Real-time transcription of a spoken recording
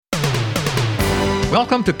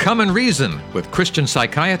Welcome to Come and Reason with Christian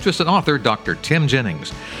psychiatrist and author Dr. Tim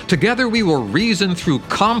Jennings. Together we will reason through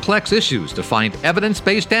complex issues to find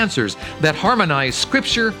evidence-based answers that harmonize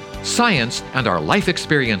Scripture, science, and our life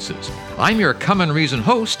experiences. I'm your Come and Reason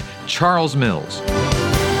host, Charles Mills.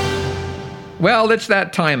 Well, it's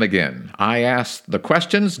that time again. I ask the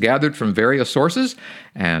questions gathered from various sources,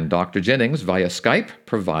 and Dr. Jennings, via Skype,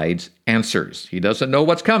 provides answers. He doesn't know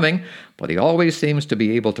what's coming, but he always seems to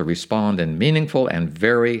be able to respond in meaningful and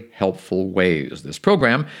very helpful ways. This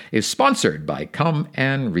program is sponsored by Come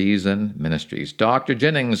and Reason Ministries. Dr.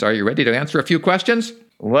 Jennings, are you ready to answer a few questions?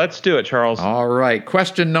 Let's do it, Charles. All right.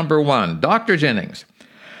 Question number 1. Dr. Jennings,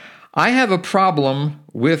 I have a problem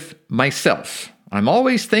with myself. I'm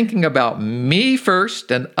always thinking about me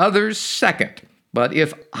first and others second. But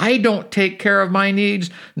if I don't take care of my needs,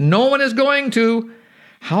 no one is going to.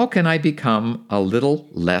 How can I become a little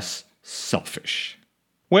less selfish?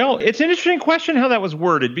 Well, it's an interesting question how that was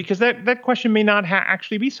worded, because that question may not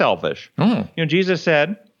actually be selfish. Oh. Jesus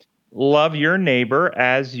said, love your neighbor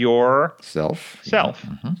as yourself. Yeah.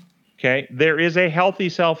 Mm-hmm. Okay, there is a healthy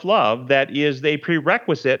self-love that is a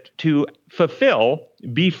prerequisite to fulfill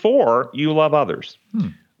before you love others.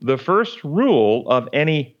 The first rule of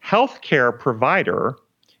any healthcare provider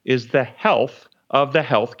is the health of the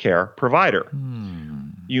healthcare provider.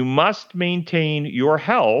 You must maintain your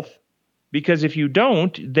health, because if you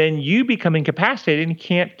don't, then you become incapacitated and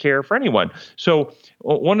can't care for anyone. So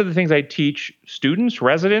one of the things I teach students,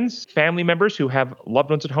 residents, family members who have loved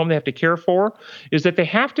ones at home they have to care for is that they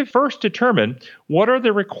have to first determine what are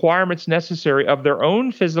the requirements necessary of their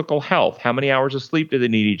own physical health. How many hours of sleep do they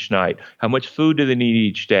need each night? How much food do they need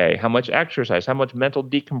each day? How much exercise? How much mental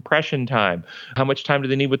decompression time? How much time do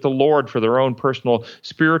they need with the Lord for their own personal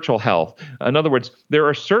spiritual health? In other words, there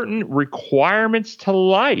are certain requirements to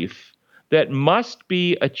life that must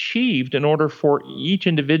be achieved in order for each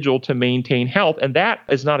individual to maintain health. And that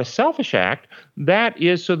is not a selfish act. That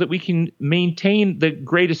is so that we can maintain the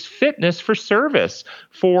greatest fitness for service,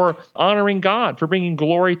 for honoring God, for bringing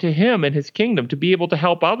glory to Him and His kingdom, to be able to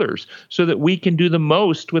help others so that we can do the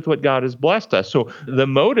most with what God has blessed us. So the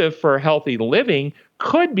motive for healthy living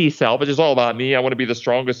could be selfish. It's all about me. I want to be the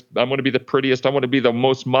strongest. I want to be the prettiest. I want to be the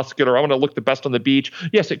most muscular. I want to look the best on the beach.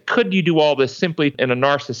 Yes, it could you do all this simply in a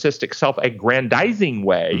narcissistic, self-aggrandizing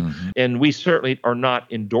way. And we certainly are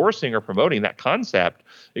not endorsing or promoting that concept.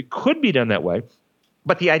 It could be done that way.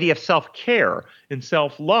 But the idea of self-care and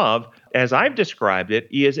self-love, as I've described it,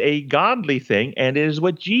 is a godly thing, and it is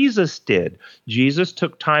what Jesus did. Jesus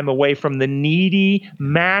took time away from the needy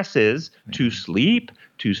masses to sleep,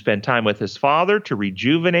 to spend time with His Father, to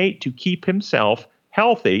rejuvenate, to keep Himself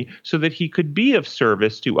healthy so that He could be of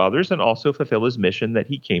service to others and also fulfill His mission that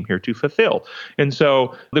He came here to fulfill. And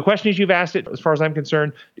so the question is, you've asked it, as far as I'm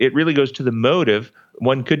concerned, it really goes to the motive.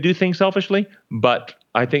 One could do things selfishly, but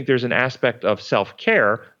I think there's an aspect of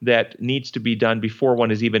self-care that needs to be done before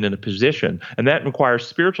one is even in a position. And that requires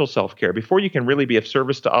spiritual self-care. Before you can really be of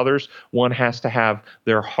service to others, one has to have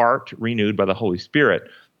their heart renewed by the Holy Spirit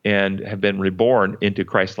and have been reborn into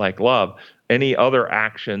Christ-like love. Any other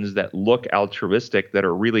actions that look altruistic, that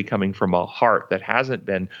are really coming from a heart that hasn't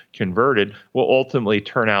been converted, will ultimately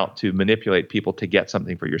turn out to manipulate people to get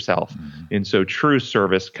something for yourself. And so true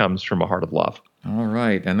service comes from a heart of love. All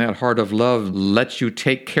right. And that heart of love lets you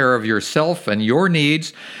take care of yourself and your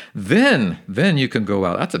needs. Then you can go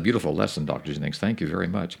out. That's a beautiful lesson, Dr. Jennings. Thank you very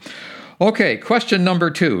much. Okay, question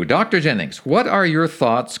number 2. Dr. Jennings, what are your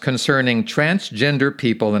thoughts concerning transgender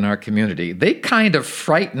people in our community? They kind of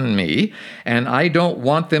frighten me, and I don't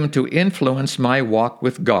want them to influence my walk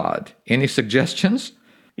with God. Any suggestions?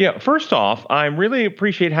 Yeah, first off, I really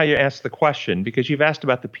appreciate how you asked the question, because you've asked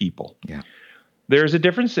about the people. Yeah. There's a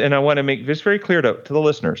difference, and I want to make this very clear to the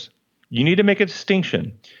listeners. You need to make a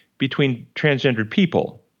distinction between transgendered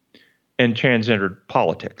people and transgendered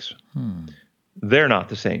politics. They're not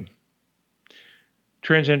the same.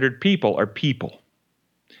 Transgendered people are people,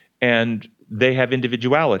 and they have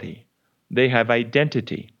individuality. They have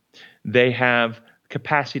identity. They have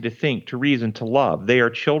capacity to think, to reason, to love. They are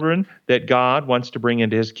children that God wants to bring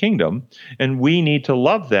into His kingdom, and we need to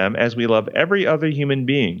love them as we love every other human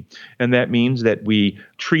being. And that means that we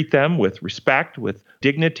treat them with respect, with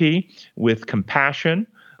dignity, with compassion.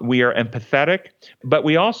 We are empathetic, but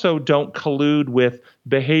we also don't collude with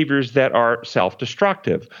behaviors that are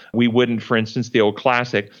self-destructive. We wouldn't, for instance, the old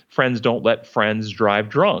classic, friends don't let friends drive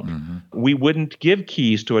drunk. We wouldn't give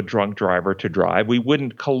keys to a drunk driver to drive. We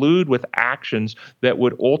wouldn't collude with actions that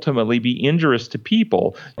would ultimately be injurious to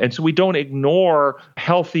people. And so we don't ignore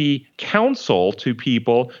healthy counsel to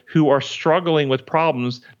people who are struggling with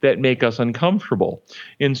problems that make us uncomfortable.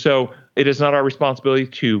 And so it is not our responsibility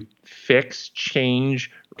to fix,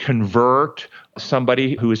 change, convert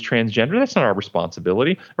somebody who is transgender. That's not our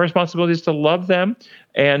responsibility. Our responsibility is to love them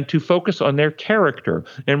and to focus on their character.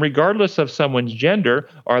 And regardless of someone's gender,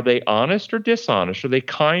 are they honest or dishonest? Are they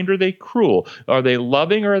kind or are they cruel? Are they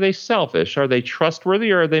loving or are they selfish? Are they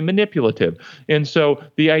trustworthy or are they manipulative? And so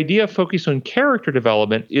the idea of focusing on character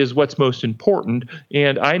development is what's most important.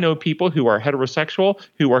 And I know people who are heterosexual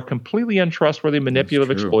who are completely untrustworthy,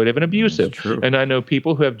 manipulative, exploitive, and abusive. And I know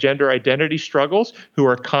people who have gender identity struggles who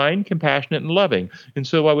are kind, compassionate, and loving. And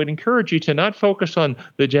so I would encourage you to not focus on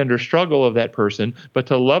the gender struggle of that person, but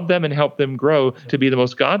to love them and help them grow to be the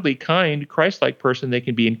most godly, kind, Christ-like person they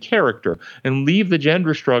can be in character, and leave the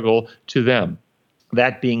gender struggle to them.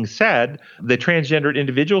 That being said, the transgendered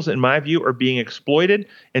individuals, in my view, are being exploited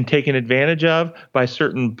and taken advantage of by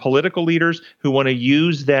certain political leaders who want to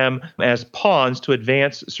use them as pawns to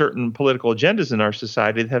advance certain political agendas in our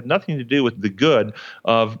society that have nothing to do with the good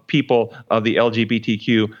of people of the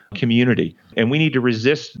LGBTQ community. And we need to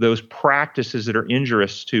resist those practices that are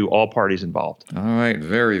injurious to all parties involved. All right,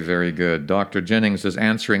 very, very good. Dr. Jennings is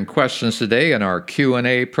answering questions today in our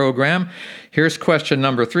Q&A program. Here's question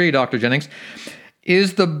number 3, Dr. Jennings.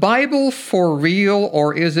 Is the Bible for real,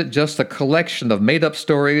 or is it just a collection of made-up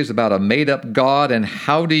stories about a made-up God, and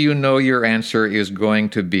how do you know your answer is going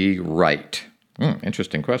to be right?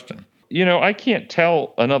 Interesting question. You know, I can't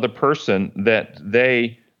tell another person that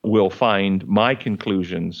they will find my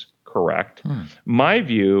conclusions correct. My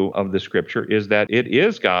view of the Scripture is that it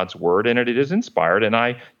is God's Word and it is inspired, and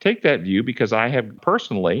I take that view because I have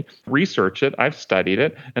personally researched it, I've studied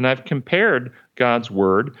it, and I've compared God's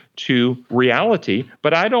Word to reality,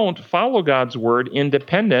 but I don't follow God's Word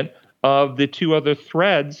independent of the two other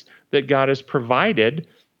threads that God has provided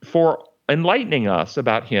for enlightening us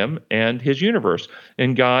about Him and His universe.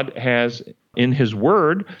 And God has, in His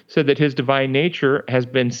Word, said that His divine nature has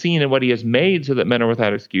been seen in what He has made so that men are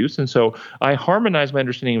without excuse. And so I harmonize my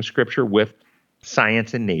understanding of Scripture with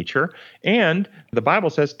science and nature. And the Bible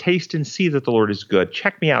says, taste and see that the Lord is good.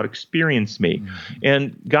 Check me out, experience me.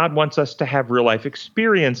 And God wants us to have real life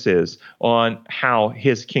experiences on how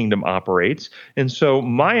His kingdom operates. And so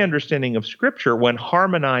my understanding of Scripture, when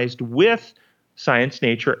harmonized with science,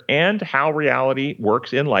 nature, and how reality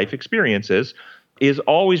works in life experiences, is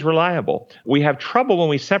always reliable. We have trouble when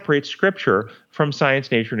we separate Scripture from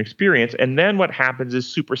science, nature, and experience. And then what happens is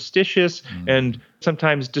superstitious and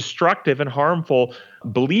sometimes destructive and harmful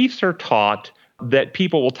beliefs are taught that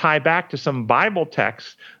people will tie back to some Bible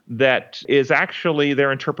text that is actually,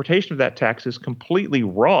 their interpretation of that text is completely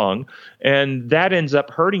wrong, and that ends up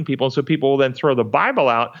hurting people. And so people will then throw the Bible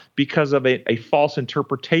out because of a false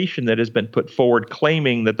interpretation that has been put forward,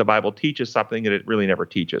 claiming that the Bible teaches something that it really never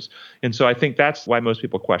teaches. And so I think that's why most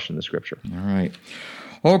people question the Scripture. All right.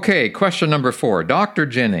 Okay, question number 4. Dr.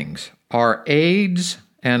 Jennings, are AIDS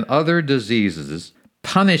and other diseases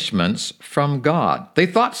punishments from God? They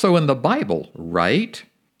thought so in the Bible, right?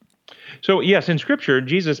 So yes, in Scripture,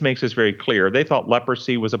 Jesus makes this very clear. They thought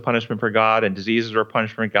leprosy was a punishment for God and diseases were a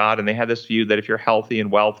punishment for God. And they had this view that if you're healthy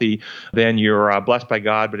and wealthy, then you're blessed by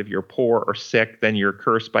God. But if you're poor or sick, then you're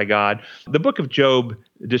cursed by God. The book of Job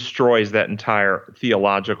destroys that entire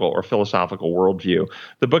theological or philosophical worldview.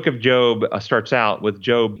 The book of Job starts out with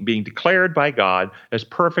Job being declared by God as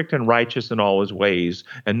perfect and righteous in all his ways,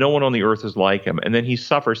 and no one on the earth is like him. And then he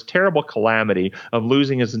suffers terrible calamity of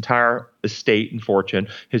losing his entire estate and fortune.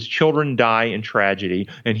 His children die in tragedy,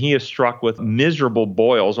 and he is struck with miserable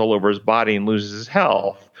boils all over his body and loses his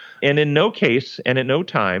health. And in no case and at no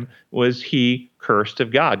time was he cursed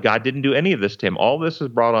of God. God didn't do any of this to him. All this is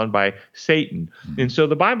brought on by Satan. And so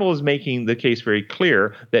the Bible is making the case very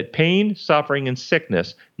clear that pain, suffering, and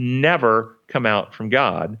sickness never come out from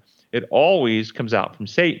God. It always comes out from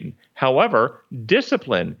Satan. However,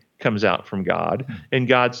 discipline comes out from God, and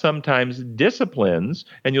God sometimes disciplines,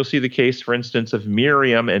 and you'll see the case, for instance, of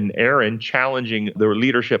Miriam and Aaron challenging the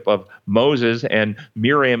leadership of Moses, and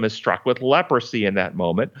Miriam is struck with leprosy in that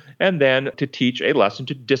moment, and then to teach a lesson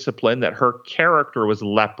to discipline that her character was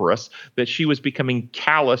leprous, that she was becoming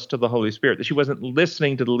callous to the Holy Spirit, that she wasn't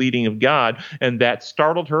listening to the leading of God, and that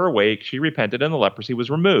startled her awake. She repented, and the leprosy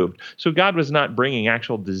was removed. So God was not bringing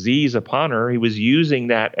actual disease upon her. He was using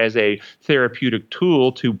that as a therapeutic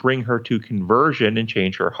tool to bring bring her to conversion and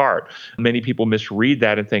change her heart. Many people misread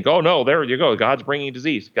that and think, oh, no, there you go. God's bringing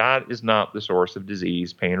disease. God is not the source of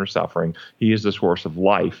disease, pain, or suffering. He is the source of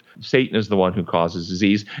life. Satan is the one who causes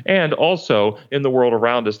disease. And also, in the world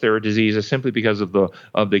around us, there are diseases simply because of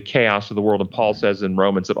the chaos of the world. And Paul says in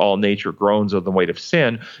Romans that all nature groans of the weight of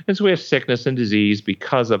sin. And so we have sickness and disease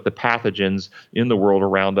because of the pathogens in the world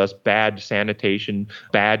around us, bad sanitation,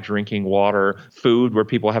 bad drinking water, food where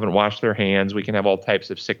people haven't washed their hands. We can have all types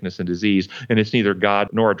of sickness and disease. And it's neither God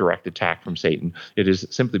nor a direct attack from Satan. It is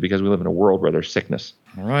simply because we live in a world where there's sickness.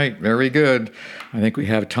 All right, very good. I think we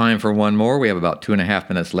have time for one more. We have about 2.5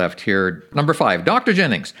 minutes left here. Number 5, Dr.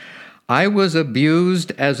 Jennings. I was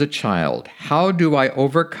abused as a child. How do I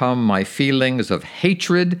overcome my feelings of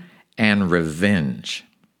hatred and revenge?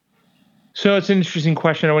 So it's an interesting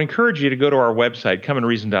question. I would encourage you to go to our website,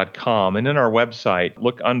 comeandreason.com, and in our website,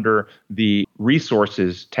 look under the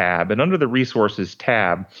Resources tab. And under the Resources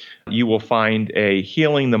tab, you will find a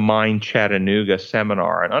Healing the Mind Chattanooga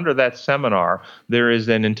seminar. And under that seminar, there is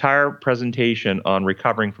an entire presentation on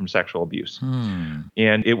recovering from sexual abuse.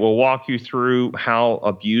 And it will walk you through how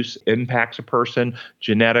abuse impacts a person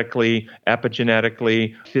genetically,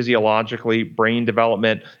 epigenetically, physiologically, brain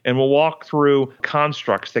development, and we'll walk through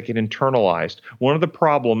constructs that get internalized. One of the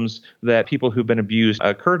problems that people who've been abused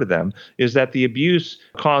occur to them is that the abuse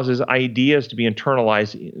causes ideas to be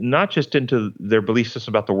internalized, not just into their belief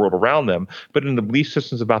system about the world around them, but in the belief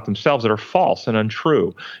systems about themselves that are false and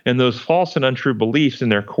untrue. And those false and untrue beliefs in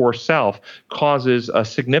their core self causes a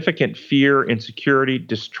significant fear, insecurity,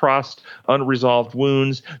 distrust, unresolved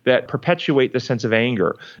wounds that perpetuate the sense of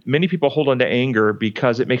anger. Many people hold on to anger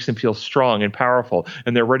because it makes them feel strong and powerful,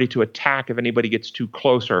 and they're ready to attack if anybody gets too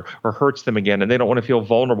close or hurts them again, and they don't want to feel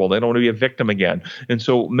vulnerable. They don't want to be a victim again. And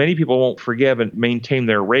so many people won't forgive and maintain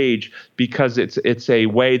their rage because it's a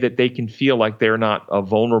way that they can feel like they're not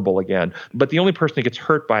vulnerable again. But the only person that gets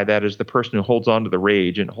hurt by that is the person who holds on to the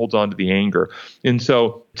rage and holds on to the anger. And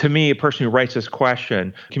so to me, a person who writes this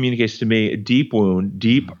question communicates to me a deep wound,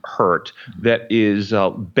 deep hurt that is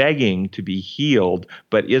begging to be healed,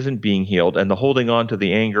 but isn't being healed. And the holding on to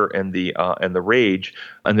the anger and the rage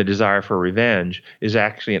and the desire for revenge is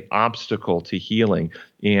actually an obstacle to healing.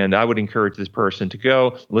 And I would encourage this person to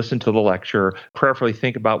go listen to the lecture, prayerfully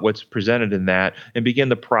think about what's presented in that, and begin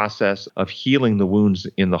the process of healing the wounds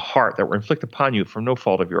in the heart that were inflicted upon you from no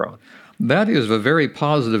fault of your own. That is a very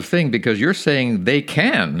positive thing because you're saying they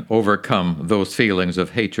can overcome those feelings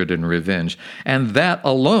of hatred and revenge. And that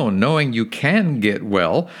alone, knowing you can get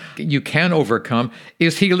well, you can overcome,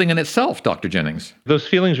 is healing in itself, Dr. Jennings. Those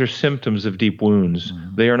feelings are symptoms of deep wounds.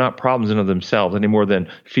 They are not problems in of themselves any more than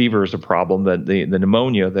fever is a problem, that the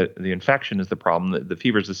pneumonia, that the infection is the problem, the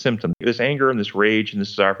fever is the symptom. This anger and this rage and this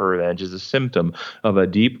desire for revenge is a symptom of a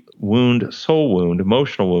deep wound, soul wound,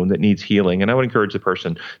 emotional wound that needs healing. And I would encourage the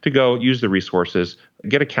person to go use the resources,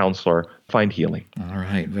 get a counselor, find healing. All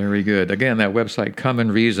right, very good. Again, that website,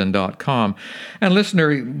 comeandreason.com. And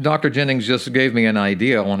listener, Dr. Jennings just gave me an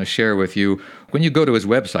idea I want to share with you. When you go to his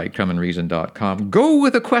website, comeandreason.com, go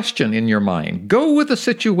with a question in your mind. Go with a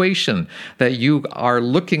situation that you are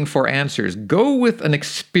looking for answers. Go with an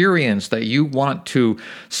experience that you want to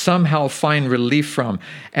somehow find relief from.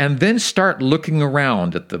 And then start looking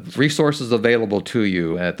around at the resources available to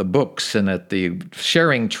you, at the books and at the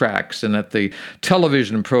sharing tracks and at the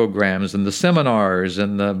television programs and the seminars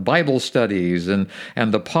and the Bible studies and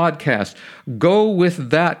the podcast. Go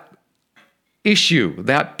with that issue,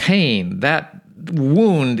 that pain, that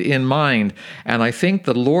wound in mind, and I think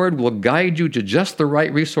the Lord will guide you to just the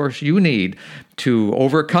right resource you need to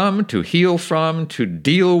overcome, to heal from, to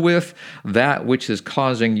deal with that which is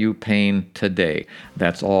causing you pain today.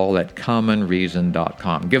 That's all at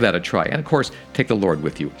comeandreason.com. Give that a try. And of course, take the Lord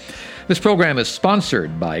with you. This program is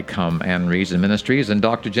sponsored by Come and Reason Ministries. And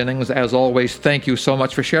Dr. Jennings, as always, thank you so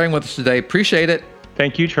much for sharing with us today. Appreciate it.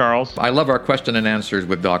 Thank you, Charles. I love our question and answers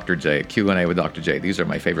with Dr. J, Q&A with Dr. J. These are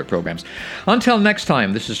my favorite programs. Until next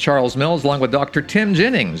time, this is Charles Mills along with Dr. Tim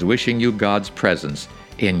Jennings, wishing you God's presence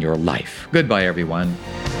in your life. Goodbye, everyone.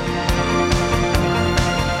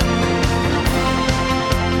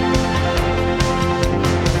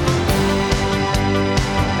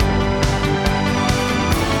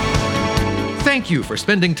 Thank you for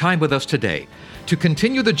spending time with us today. To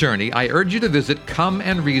continue the journey, I urge you to visit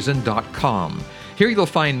comeandreason.com. Here you'll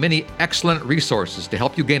find many excellent resources to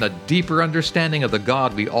help you gain a deeper understanding of the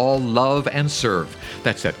God we all love and serve.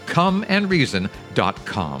 That's at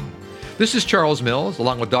comeandreason.com. This is Charles Mills,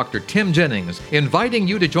 along with Dr. Tim Jennings, inviting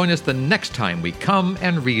you to join us the next time we come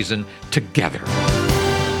and reason together.